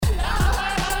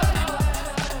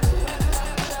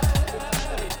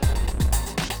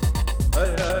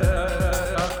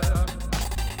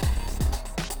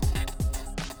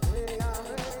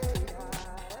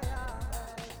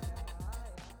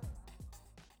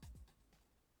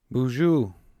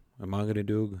Bonjour,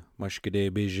 Amagadidug, Mashkade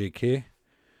BJK,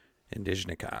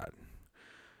 Indijnikad.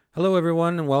 Hello,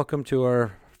 everyone, and welcome to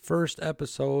our first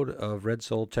episode of Red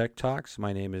Soul Tech Talks.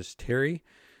 My name is Terry,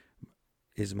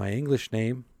 is my English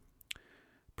name.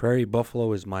 Prairie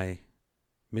Buffalo is my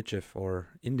Michif or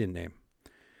Indian name.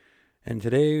 And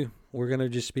today we're going to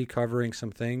just be covering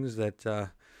some things that,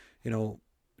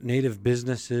 native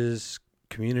businesses,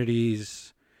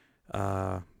 communities,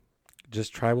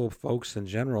 just tribal folks in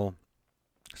general,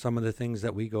 some of the things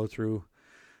that we go through,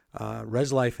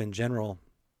 res life in general.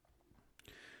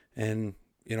 And,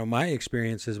 my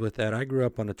experiences with that, I grew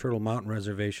up on the Turtle Mountain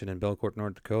Reservation in Belcourt,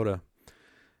 North Dakota.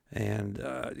 And,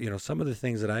 some of the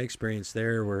things that I experienced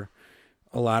there were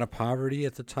a lot of poverty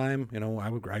at the time.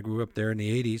 I grew up there in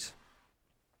the 80s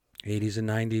and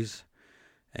 90s.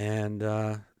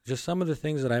 And just some of the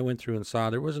things that I went through and saw,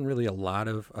 there wasn't really a lot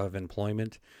of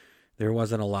employment. There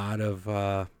wasn't a lot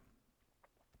of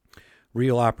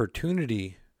real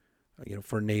opportunity,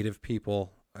 for Native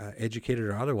people, educated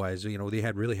or otherwise. They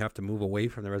had really have to move away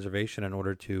from the reservation in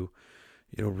order to,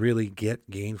 really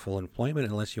get gainful employment,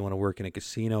 unless you want to work in a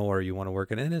casino or you want to work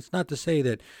in. And it's not to say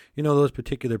that, those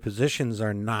particular positions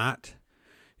are not,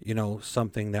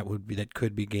 something that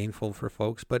could be gainful for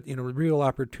folks, but real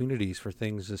opportunities for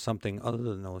things is something other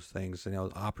than those things.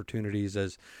 Opportunities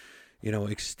as,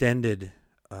 extended.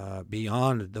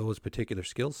 Beyond those particular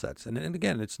skill sets. And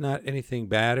again, it's not anything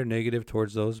bad or negative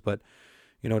towards those, but,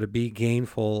 to be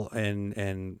gainful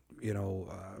and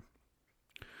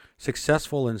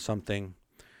successful in something,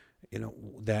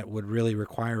 that would really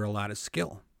require a lot of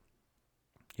skill.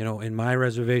 In my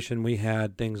reservation, we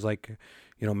had things like,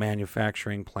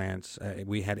 manufacturing plants.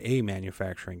 We had a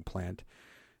manufacturing plant.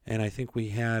 And I think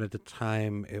we had at the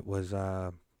time, it was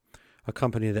a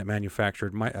company that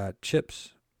manufactured microchips.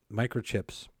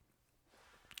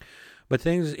 But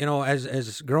things,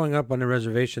 as growing up on the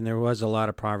reservation, there was a lot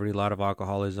of poverty, a lot of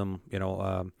alcoholism.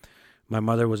 My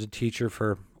mother was a teacher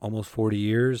for almost 40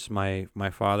 years. My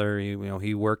father,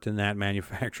 he worked in that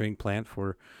manufacturing plant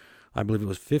for, I believe it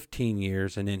was 15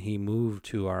 years, and then he moved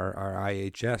to our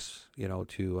IHS,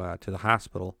 to the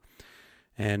hospital.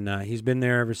 And he's been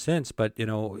there ever since, but,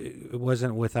 it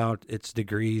wasn't without its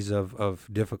degrees of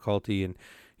difficulty. And,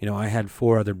 I had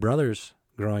 4 other brothers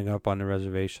growing up on the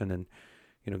reservation, and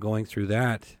going through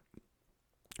that,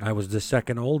 I was the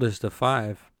second oldest of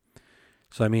 5.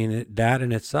 So that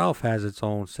in itself has its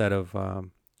own set of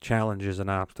challenges and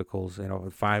obstacles.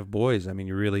 5 boys.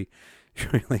 You really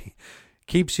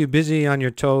keeps you busy on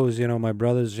your toes. My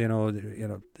brothers.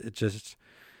 It just,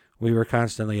 we were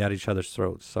constantly at each other's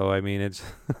throats. So it's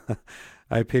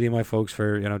I pity my folks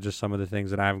for just some of the things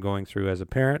that I'm going through as a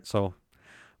parent. So,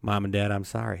 Mom and Dad, I'm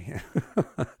sorry.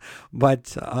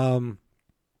 But,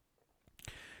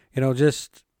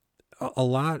 just a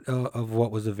lot of what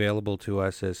was available to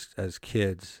us as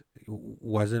kids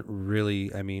wasn't really,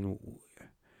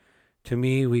 to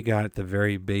me, we got the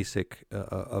very basic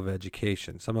of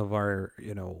education. Some of our,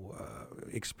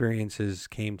 experiences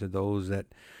came to those that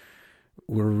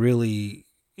were really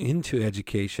into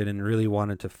education and really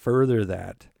wanted to further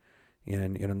that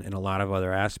in a lot of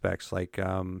other aspects. Like,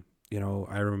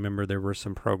 I remember there were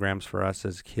some programs for us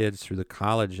as kids through the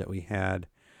college that we had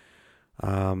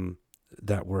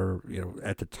that were,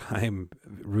 at the time,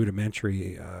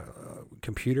 rudimentary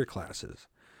computer classes.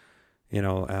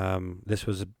 This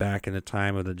was back in the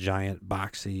time of the giant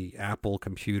boxy Apple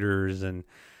computers, and,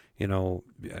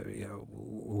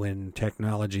 when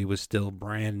technology was still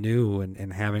brand new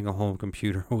and having a home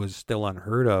computer was still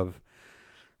unheard of.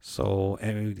 So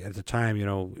at the time,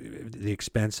 the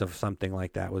expense of something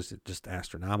like that was just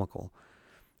astronomical.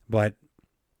 But,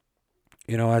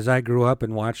 as I grew up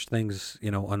and watched things,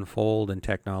 unfold and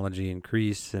technology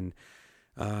increase, and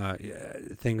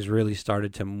things really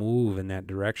started to move in that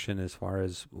direction as far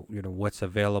as, what's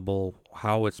available,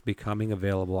 how it's becoming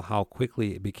available, how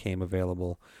quickly it became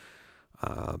available.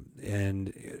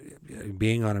 And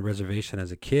being on a reservation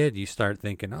as a kid, you start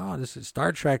thinking, this is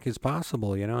Star Trek is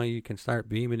possible. You can start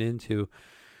beaming into,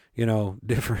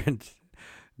 different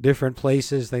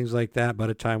places, things like that. By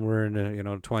the time we're in,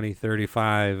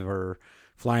 2035, or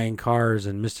flying cars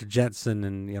and Mr. Jetson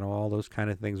and, all those kind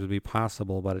of things would be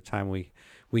possible by the time we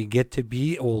get to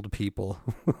be old people.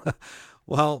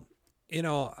 Well,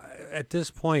 at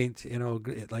this point,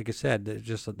 like I said,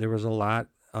 there was a lot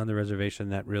on the reservation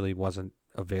that really wasn't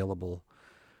available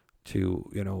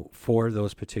to, for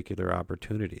those particular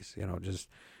opportunities, just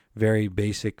very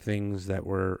basic things that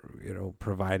were,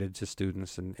 provided to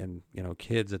students and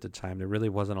kids at the time. There really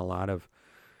wasn't a lot of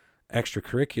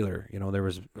extracurricular. There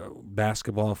was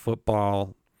basketball,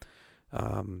 football,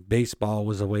 baseball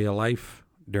was a way of life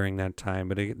during that time.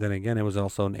 But then again, it was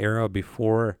also an era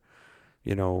before,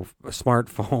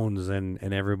 smartphones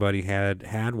and everybody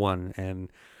had one.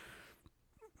 And,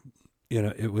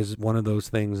 it was one of those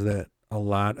things that a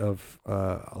lot of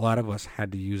us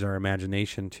had to use our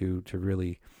imagination to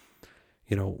really,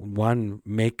 one,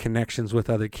 make connections with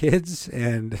other kids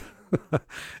and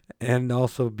and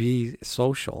also be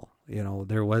social.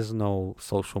 There was no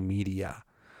social media.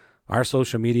 Our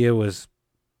social media was,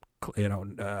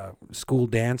 school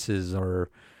dances or,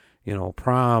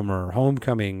 prom or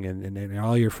homecoming, and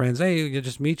all your friends, hey, you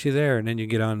just meet you there, and then you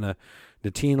get on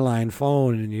the teen line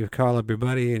phone and you call up your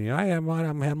buddy and I'm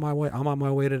on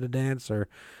my way to the dance, or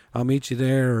I'll meet you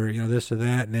there, or this or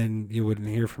that, and then you wouldn't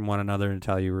hear from one another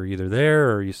until you were either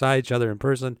there or you saw each other in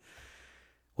person,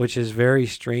 which is very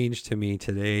strange to me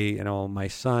today. My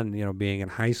son, being in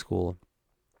high school,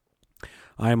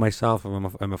 I myself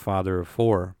I'm a father of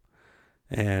 4,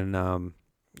 and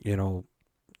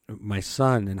my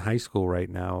son in high school right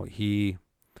now, he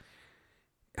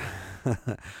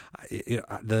the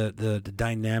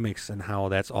dynamics and how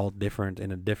that's all different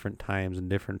in a different times and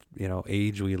different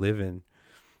age we live in,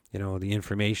 the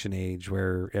information age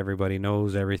where everybody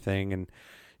knows everything, and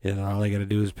all they got to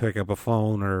do is pick up a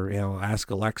phone or ask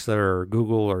Alexa or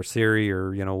Google or Siri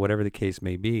or whatever the case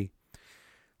may be.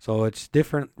 So it's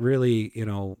different really,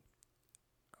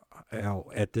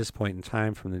 at this point in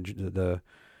time from the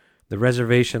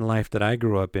reservation life that I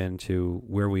grew up in to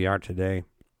where we are today.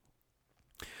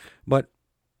 But,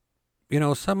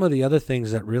 some of the other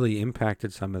things that really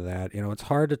impacted some of that, it's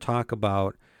hard to talk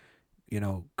about,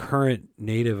 current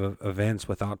Native events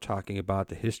without talking about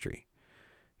the history.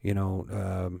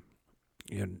 Current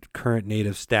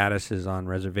Native statuses on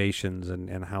reservations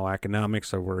and how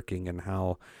economics are working and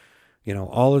how,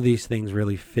 all of these things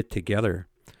really fit together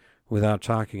without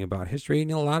talking about history.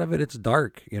 And a lot of it, it's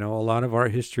dark. A lot of our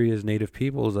history as Native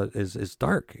peoples is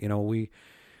dark.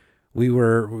 We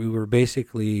were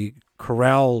basically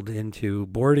corralled into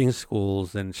boarding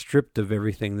schools and stripped of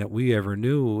everything that we ever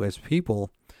knew as people,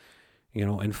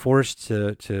 and forced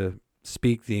to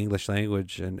speak the English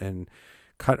language and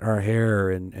cut our hair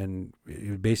and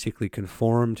basically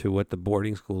conform to what the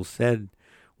boarding schools said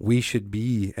we should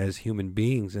be as human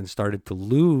beings, and started to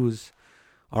lose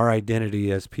our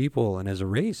identity as people and as a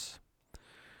race.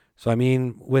 So,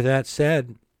 with that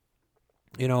said,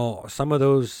 some of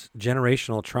those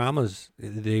generational traumas,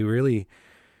 they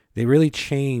really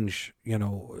change,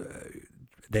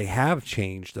 they have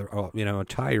changed the,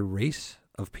 entire race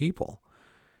of people,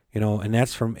 and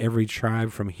that's from every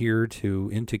tribe from here to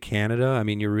into Canada.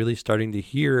 You're really starting to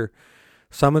hear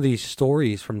some of these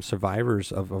stories from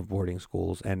survivors of boarding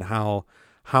schools and how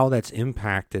that's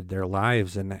impacted their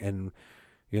lives, and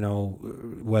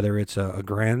whether it's a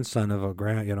grandson of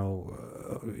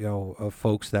of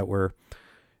folks that were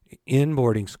in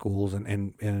boarding schools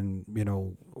and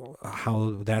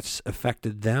how that's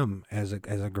affected them as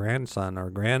a grandson or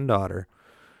granddaughter.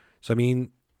 So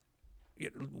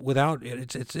without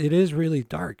it is really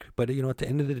dark. But at the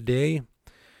end of the day,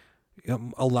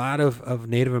 a lot of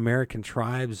Native American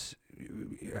tribes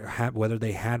whether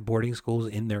they had boarding schools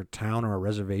in their town or a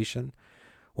reservation,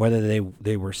 whether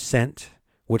they were sent,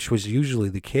 which was usually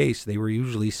the case, they were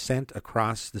usually sent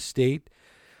across the state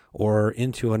or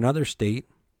into another state.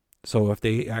 So if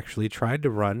they actually tried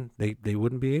to run, they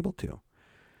wouldn't be able to.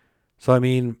 So,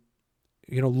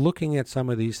 looking at some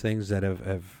of these things that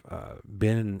have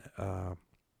been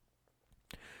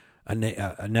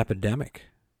an epidemic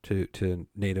to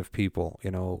Native people,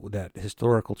 that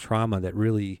historical trauma that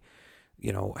really,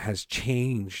 has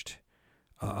changed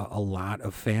a lot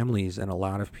of families and a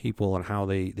lot of people and how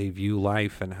they view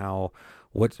life and how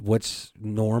what's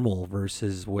normal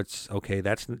versus what's okay.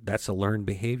 That's a learned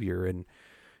behavior, and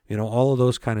all of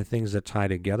those kind of things that tie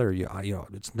together.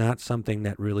 It's not something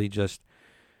that really just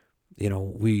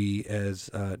we as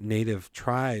Native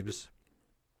tribes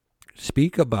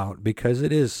speak about, because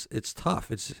it's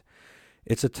tough. It's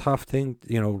a tough thing,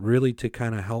 really to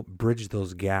kind of help bridge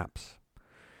those gaps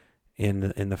in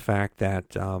the fact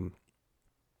that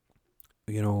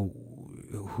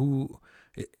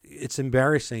it's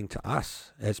embarrassing to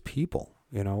us as people.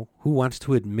 Who wants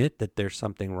to admit that there's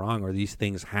something wrong or these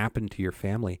things happen to your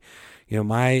family?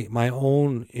 My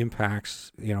own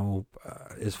impacts,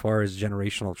 as far as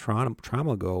generational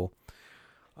trauma go,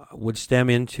 would stem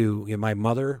into my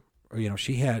mother.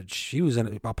 She was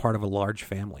a part of a large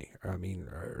family.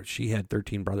 She had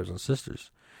 13 brothers and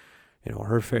sisters.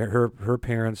 Her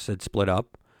parents had split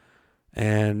up,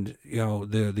 and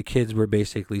the kids were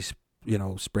basically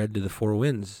spread to the four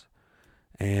winds.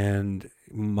 And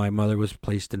my mother was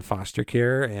placed in foster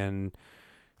care, and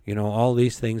All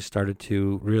these things started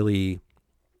to really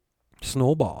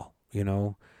snowball.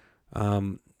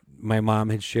 My mom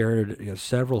had shared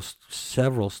several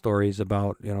stories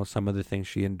about some of the things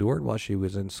she endured while she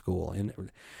was in school,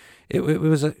 and it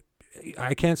was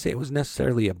I can't say it was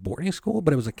necessarily a boarding school,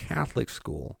 but it was a Catholic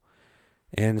school.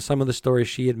 And some of the stories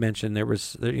she had mentioned,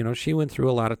 she went through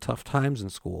a lot of tough times in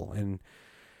school, and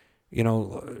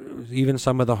even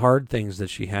some of the hard things that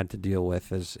she had to deal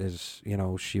with as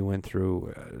she went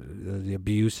through the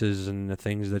abuses and the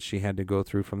things that she had to go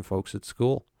through from folks at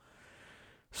school.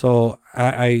 So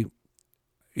I've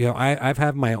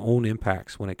had my own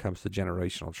impacts when it comes to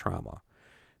generational trauma.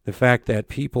 The fact that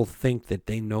people think that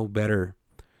they know better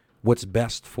what's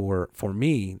best for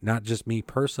me, not just me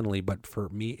personally, but for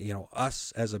me,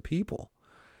 us as a people,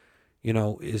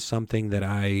 is something that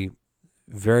I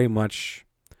very much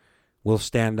will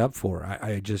stand up for.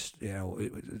 I just,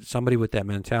 somebody with that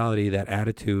mentality, that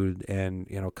attitude, and,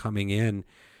 coming in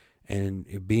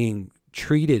and being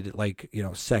treated like,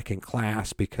 second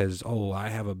class because, I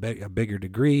have a bigger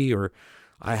degree, or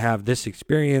I have this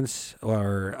experience,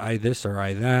 or I this or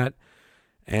I that.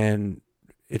 And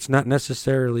it's not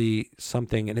necessarily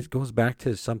something, and it goes back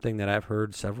to something that I've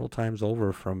heard several times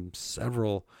over from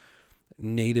several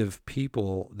Native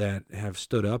people that have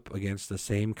stood up against the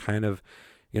same kind of,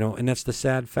 and that's the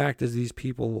sad fact, is these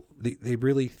people, they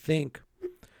really think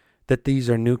that these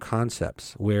are new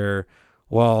concepts where,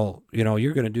 well,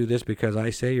 you're going to do this because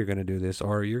I say you're going to do this,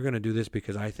 or you're going to do this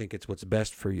because I think it's what's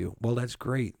best for you. Well, that's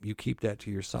great. You keep that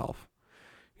to yourself.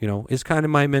 It's kind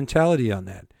of my mentality on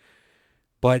that.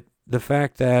 But the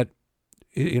fact that,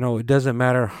 it doesn't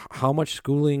matter how much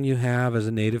schooling you have as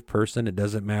a Native person. It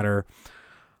doesn't matter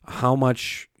how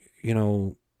much,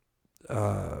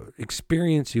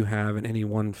 experience you have in any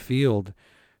one field.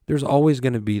 There's always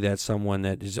going to be that someone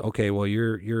that is, okay, well,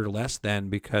 you're less than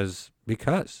because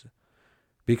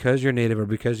you're Native, or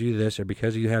because you this, or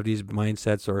because you have these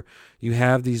mindsets, or you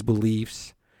have these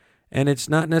beliefs. And it's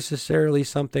not necessarily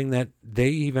something that they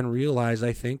even realize.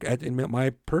 I think in my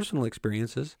personal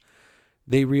experiences,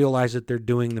 they realize that they're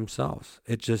doing themselves.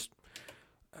 It's just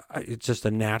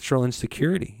a natural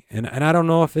insecurity. And I don't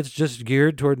know if it's just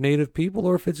geared toward Native people,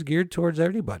 or if it's geared towards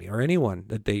everybody or anyone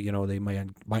that they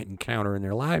might encounter in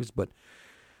their lives. But,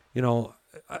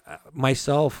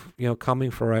 myself,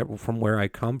 coming from where I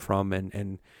come from,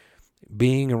 and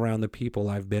being around the people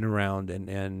I've been around,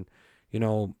 and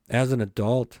as an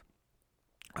adult,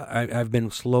 I've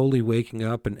been slowly waking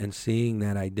up and seeing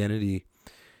that identity,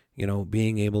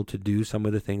 being able to do some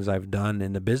of the things I've done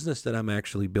in the business that I'm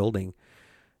actually building,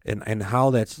 and how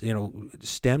that's,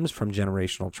 stems from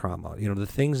generational trauma. The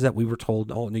things that we were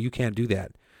told, oh, no, you can't do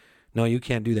that. No, you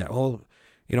can't do that. Oh,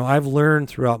 I've learned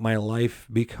throughout my life,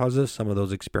 because of some of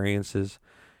those experiences,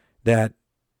 that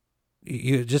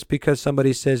just because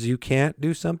somebody says you can't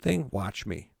do something, watch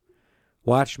me.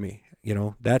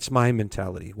 That's my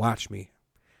mentality. Watch me.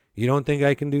 You don't think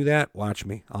I can do that? Watch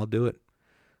me. I'll do it.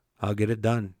 I'll get it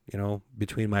done.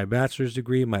 Between my bachelor's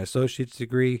degree, my associate's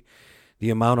degree, the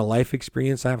amount of life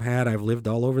experience I've had, I've lived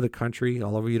all over the country,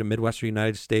 all over the Midwestern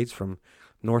United States, from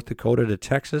North Dakota to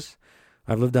Texas.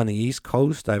 I've lived on the East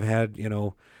Coast. I've had,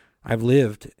 I've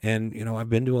lived, and, I've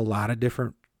been to a lot of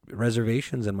different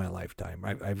reservations in my lifetime.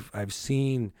 I've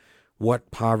seen what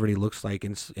poverty looks like,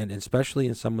 and especially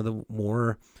in some of the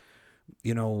more,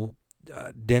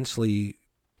 densely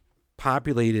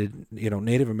populated,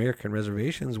 Native American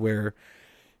reservations, where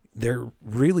they're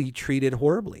really treated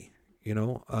horribly.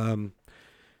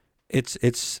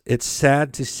 It's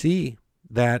sad to see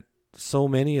that so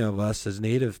many of us as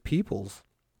Native peoples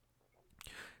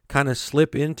kind of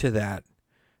slip into that,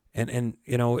 and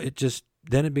it just,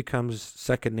 then it becomes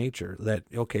second nature, that,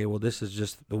 okay, well, this is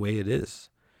just the way it is.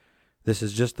 This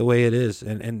is just the way it is.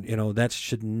 And that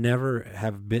should never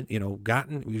have been,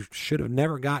 we should have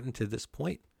never gotten to this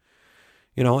point.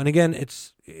 And again,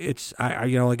 it's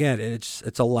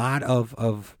a lot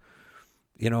of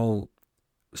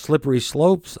slippery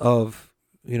slopes of,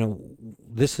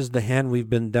 this is the hand we've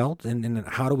been dealt, and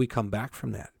how do we come back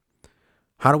from that?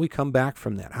 How do we come back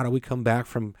from that? How do we come back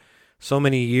from so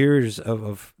many years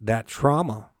of that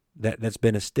trauma that's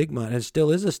been a stigma, and it still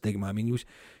is a stigma? I mean,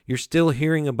 you're still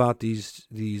hearing about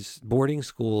these boarding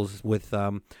schools with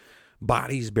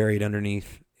bodies buried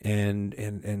underneath,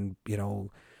 and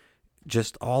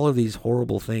just all of these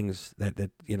horrible things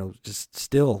that just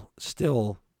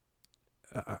still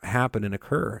happen and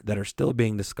occur, that are still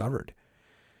being discovered.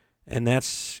 And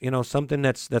that's something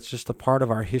that's just a part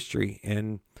of our history.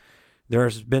 And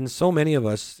there's been so many of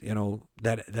us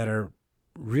that are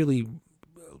really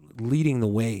leading the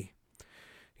way,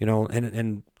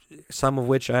 and some of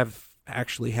which I've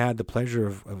actually had the pleasure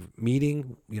of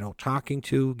meeting, talking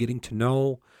to, getting to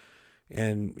know,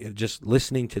 and just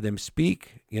listening to them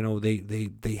speak,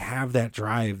 they have that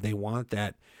drive. They want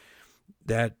that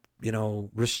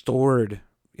restored,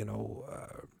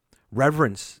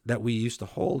 reverence that we used to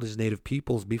hold as Native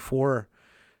peoples before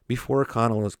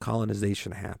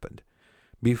colonization happened,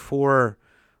 before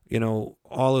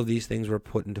all of these things were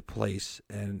put into place,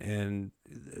 and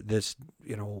this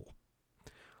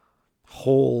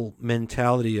whole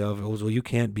mentality of, well, you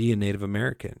can't be a Native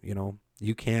American,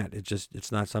 you can't.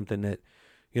 It's not something that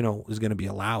is going to be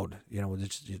allowed.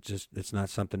 It's not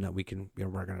something that we can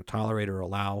we're going to tolerate or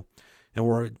allow, and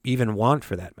or even want,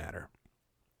 for that matter.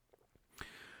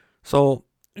 So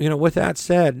with that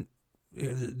said,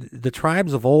 the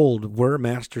tribes of old were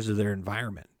masters of their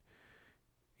environment.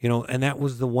 And that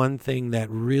was the one thing that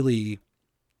really,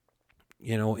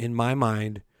 in my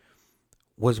mind,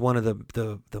 was one of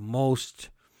the most,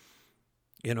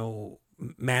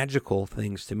 magical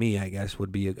things to me, I guess,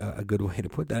 would be a good way to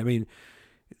put that. I mean,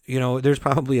 there's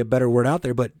probably a better word out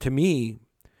there, but to me,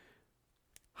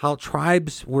 how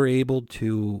tribes were able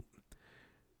to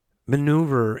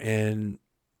maneuver and,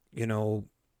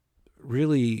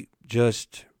 really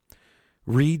just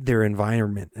read their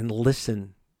environment and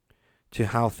listen to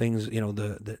how things,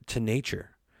 to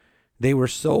nature. They were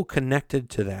so connected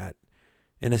to that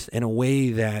in a way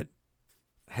that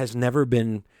has never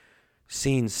been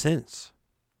seen since.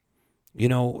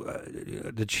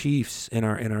 The chiefs in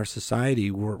our society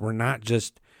were not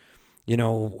just, I'm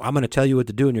going to tell you what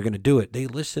to do and you're going to do it. They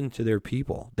listened to their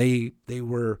people. They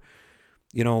were,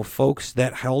 folks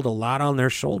that held a lot on their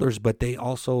shoulders, but they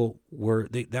also were,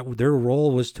 their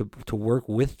role was to work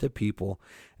with the people,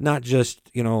 not just,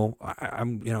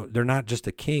 they're not just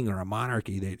a king or a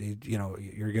monarchy. They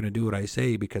you're going to do what I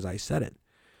say because I said it.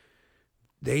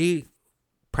 They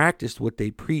practiced what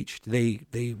they preached.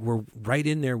 They were right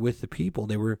in there with the people.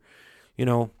 They were,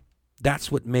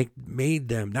 that's what made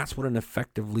them. That's what an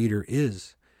effective leader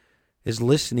is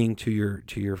listening to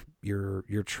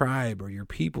your tribe or your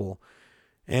people,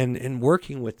 and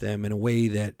working with them in a way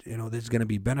that that's going to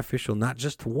be beneficial, not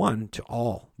just to one, to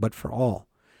all, but for all.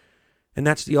 And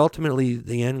that's ultimately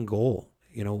the end goal.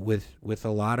 With a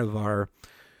lot of our,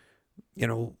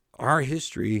 our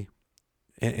history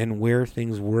and where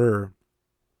things were.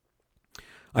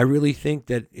 I really think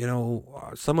that,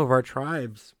 some of our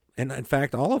tribes, and in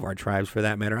fact, all of our tribes for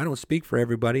that matter, I don't speak for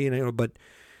everybody, but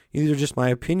these are just my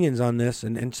opinions on this,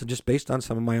 and so just based on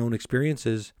some of my own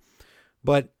experiences.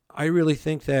 But I really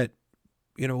think that,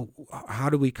 how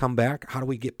do we come back? How do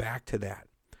we get back to that?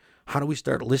 How do we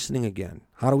start listening again?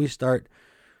 How do we start,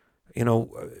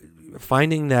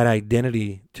 finding that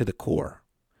identity to the core?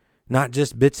 Not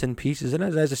just bits and pieces. And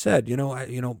as I said,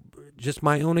 just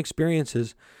my own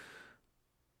experiences,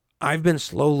 I've been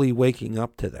slowly waking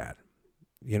up to that,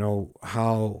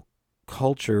 how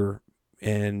culture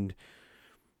and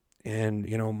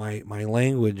my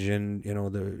language and,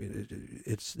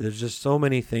 there's just so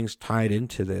many things tied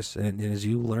into this. And as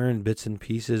you learn bits and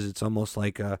pieces, it's almost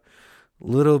like a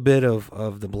little bit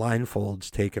of the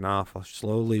blindfolds taken off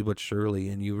slowly but surely.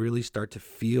 And you really start to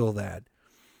feel that.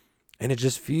 And it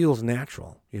just feels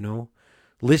natural,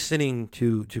 listening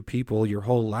to people your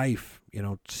whole life,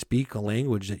 speak a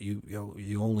language that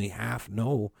you only half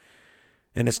know.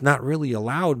 And it's not really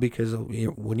allowed because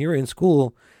when you're in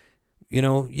school,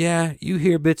 you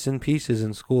hear bits and pieces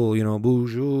in school,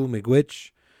 buju, miigwech,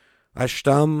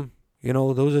 ashtam,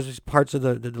 those are just parts of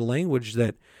the language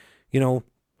that,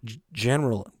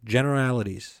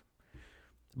 generalities.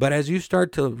 But as you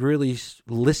start to really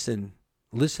listen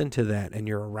to that, and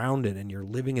you're around it, and you're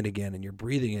living it again, and you're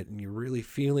breathing it, and you're really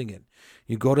feeling it.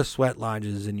 You go to sweat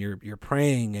lodges, and you're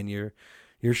praying, and you're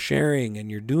sharing, and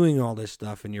you're doing all this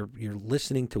stuff, and you're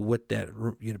listening to what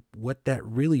that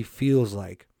really feels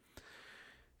like.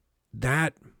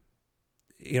 That,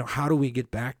 how do we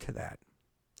get back to that?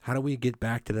 How do we get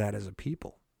back to that as a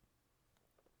people?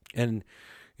 And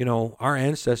our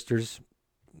ancestors,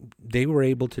 they were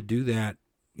able to do that,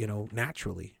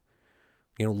 naturally.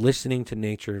 Listening to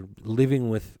nature, living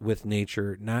with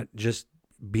nature, not just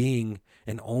being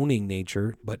and owning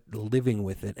nature, but living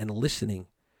with it and listening.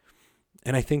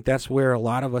 And I think that's where a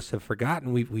lot of us have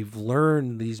forgotten. We've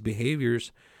learned these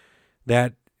behaviors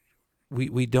that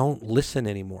we don't listen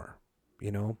anymore,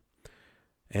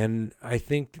 And I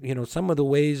think, some of the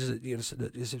ways,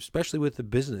 especially with the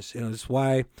business, it's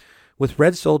why with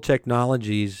Red Soul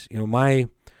Technologies, my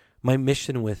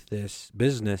mission with this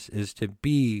business is to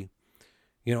be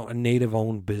a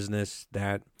native-owned business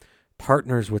that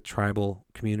partners with tribal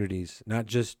communities, not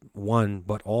just one,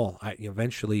 but all.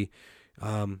 Eventually,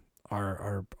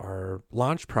 our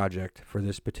launch project for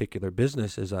this particular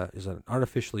business is an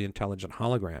artificially intelligent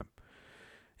hologram,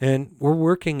 and we're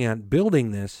working at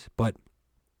building this. But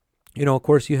of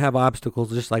course, you have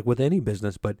obstacles just like with any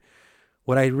business. But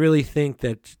what I really think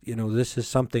that this is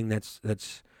something that's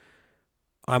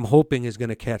I'm hoping is going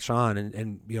to catch on,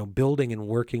 and building and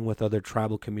working with other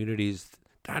tribal communities.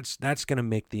 That's going to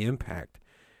make the impact,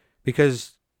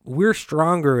 because we're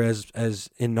stronger as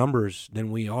in numbers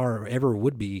than we are or ever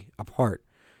would be apart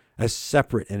as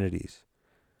separate entities.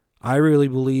 I really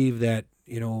believe that,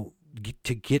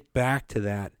 to get back to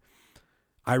that,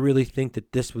 I really think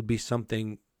that this would be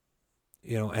something,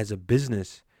 as a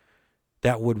business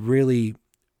that would really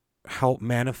help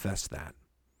manifest that,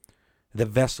 the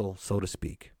vessel, so to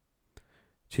speak,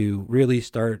 to really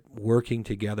start working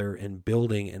together and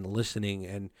building and listening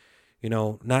and,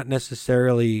 not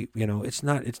necessarily, it's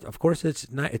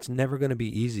never going to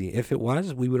be easy. If it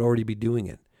was, we would already be doing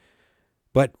it.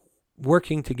 But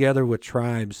working together with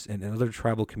tribes and other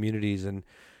tribal communities and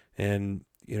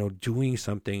doing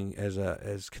something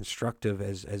as constructive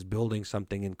as building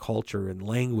something in culture and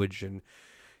language and,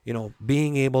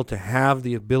 being able to have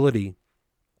the ability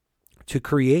to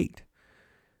create,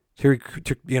 to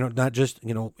not just,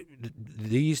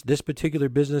 this particular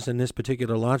business and this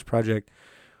particular launch project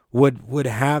would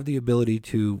have the ability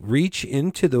to reach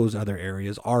into those other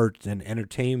areas, art and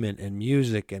entertainment and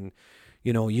music and,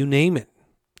 you name it.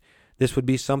 This would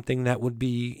be something that would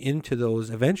be into those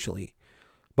eventually.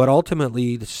 But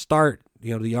ultimately, the start,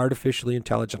 the artificially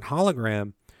intelligent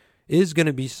hologram is going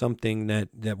to be something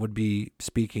that would be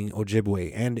speaking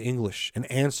Ojibwe and English and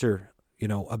answer,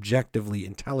 objectively,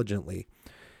 intelligently.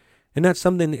 And that's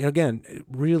something, again,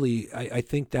 really, I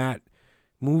think that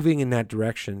moving in that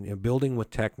direction, building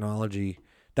with technology,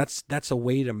 that's a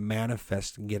way to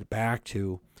manifest and get back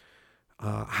to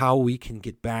how we can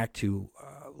get back to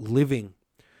living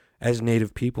as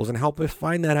Native peoples and help us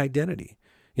find that identity,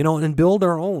 and build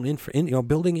our own,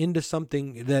 building into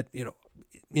something that,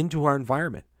 into our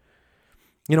environment.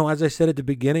 As I said at the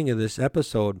beginning of this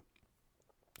episode,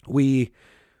 we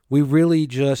really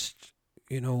just,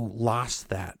 lost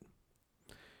that.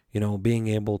 Being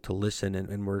able to listen,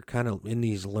 and we're kind of in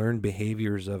these learned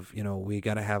behaviors of, we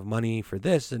got to have money for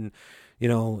this, and,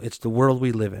 it's the world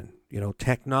we live in.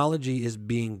 Technology is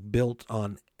being built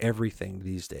on everything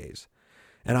these days.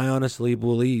 And I honestly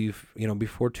believe,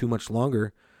 before too much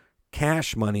longer,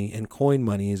 cash money and coin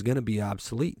money is going to be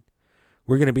obsolete.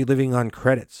 We're going to be living on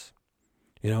credits,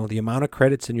 the amount of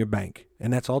credits in your bank.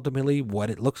 And that's ultimately what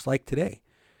it looks like today.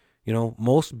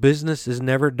 Most business is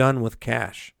never done with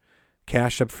cash.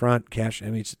 Cash up front, cash.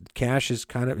 Cash is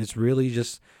it's really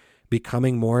just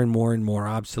becoming more and more and more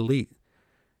obsolete.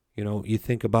 You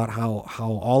think about how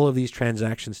all of these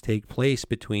transactions take place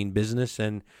between business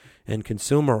and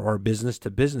consumer, or business to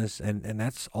business, and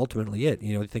that's ultimately it.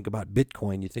 You think about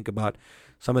Bitcoin, you think about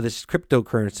some of this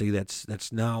cryptocurrency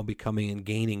that's now becoming and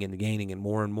gaining and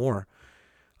more and more.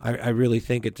 I really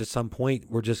think at some point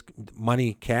we're just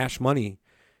cash money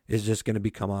is just going to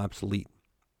become obsolete.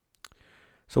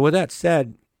 So with that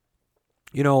said,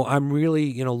 I'm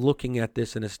really, looking at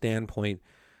this in a standpoint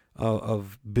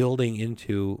of building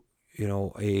into,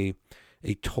 a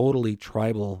totally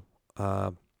tribal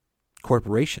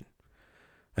corporation.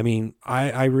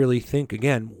 I really think,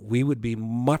 again, we would be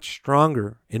much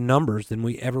stronger in numbers than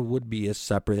we ever would be as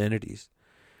separate entities.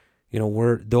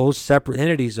 Those separate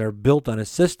entities are built on a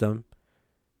system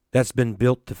that's been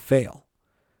built to fail.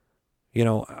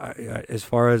 As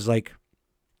far as like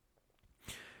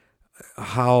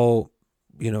how,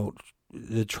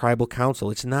 the tribal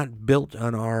council, it's not built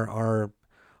on our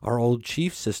old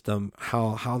chief system,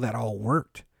 how that all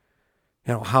worked.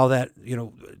 How that,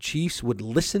 chiefs would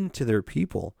listen to their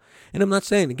people. And I'm not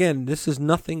saying, again, this is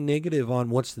nothing negative on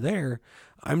what's there.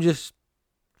 I'm just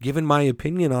giving my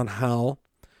opinion on how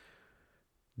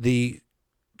the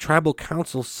tribal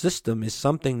council system is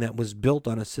something that was built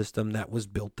on a system that was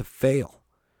built to fail.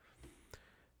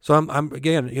 So I'm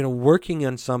again, working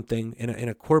on something in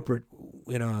a corporate,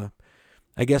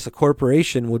 I guess a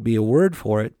corporation would be a word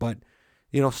for it, but,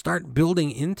 start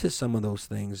building into some of those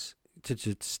things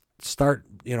to start,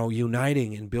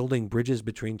 uniting and building bridges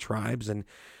between tribes and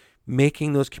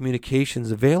making those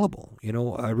communications available.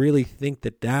 I really think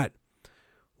that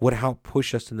would help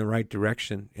push us in the right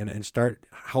direction and start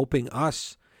helping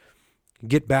us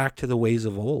get back to the ways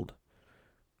of old.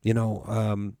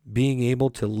 Being able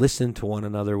to listen to one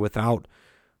another without,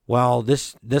 well,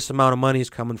 this amount of money is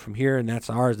coming from here and that's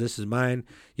ours, this is mine.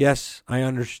 Yes, I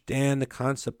understand the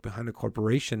concept behind a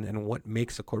corporation and what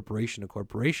makes a corporation a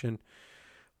corporation.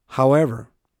 However,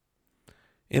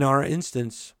 in our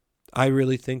instance, I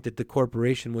really think that the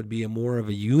corporation would be more of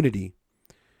a unity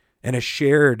and a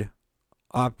shared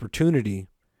opportunity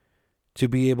to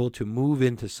be able to move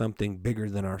into something bigger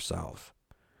than ourselves.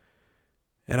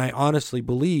 And I honestly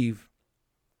believe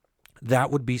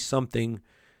that would be something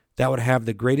that would have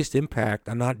the greatest impact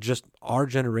on not just our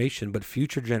generation, but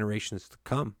future generations to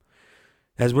come.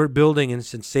 As we're building and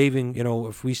saving,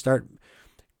 if we start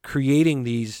creating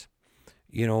these,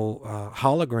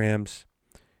 holograms,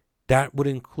 that would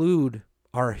include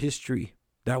our history.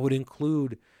 That would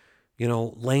include,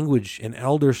 language and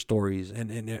elder stories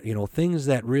and things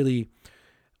that really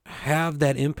have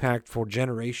that impact for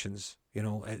generations.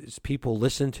 As people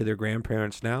listen to their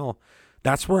grandparents now,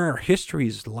 that's where our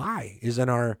histories lie, is in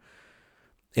our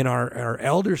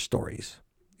elder stories.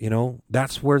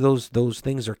 That's where those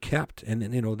things are kept. And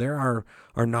there are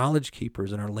our knowledge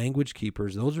keepers and our language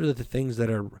keepers. Those are the things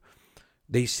that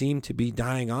they seem to be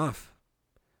dying off.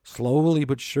 Slowly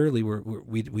but surely,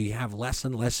 we have less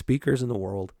and less speakers in the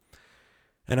world.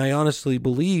 And I honestly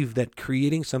believe that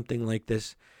creating something like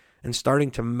this and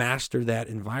starting to master that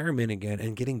environment again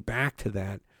and getting back to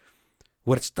that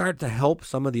would start to help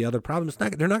some of the other problems.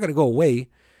 They're not going to go away,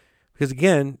 because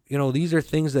again, these are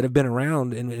things that have been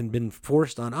around and been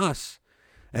forced on us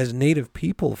as Native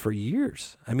people for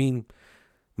years. I mean,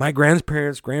 my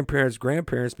grandparents,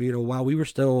 while we were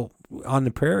still on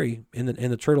the prairie in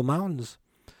the Turtle Mountains,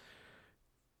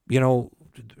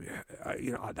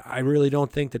 I really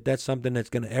don't think that that's something that's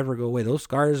going to ever go away. Those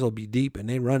scars will be deep, and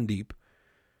they run deep.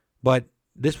 But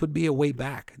this would be a way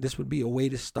back. This would be a way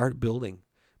to start building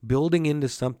into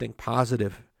something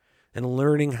positive and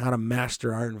learning how to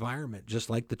master our environment, just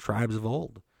like the tribes of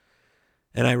old.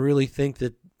 And I really think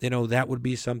that, that would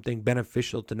be something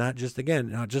beneficial to not just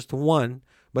to one,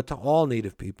 but to all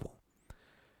Native people.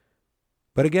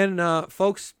 But again,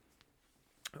 folks,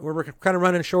 we're kind of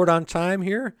running short on time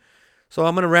here. So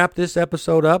I'm going to wrap this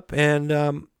episode up and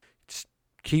just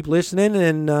keep listening,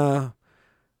 and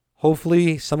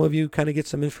hopefully some of you kind of get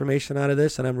some information out of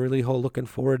this. And I'm really looking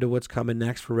forward to what's coming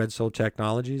next for Red Soul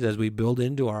Technologies as we build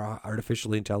into our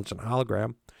artificially intelligent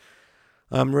hologram.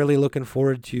 I'm really looking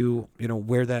forward to,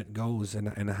 where that goes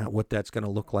and what that's going to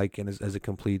look like as a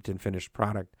complete and finished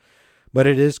product. But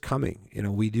it is coming.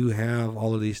 We do have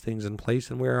all of these things in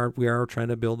place, and we are trying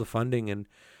to build the funding, and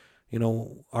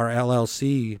our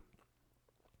LLC,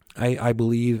 I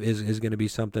believe is going to be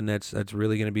something that's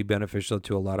really going to be beneficial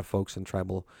to a lot of folks in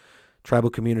tribal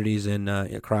communities in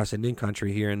across Indian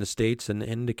country here in the States and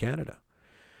into Canada.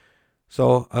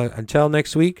 So until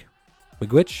next week,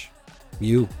 miigwech,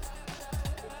 you.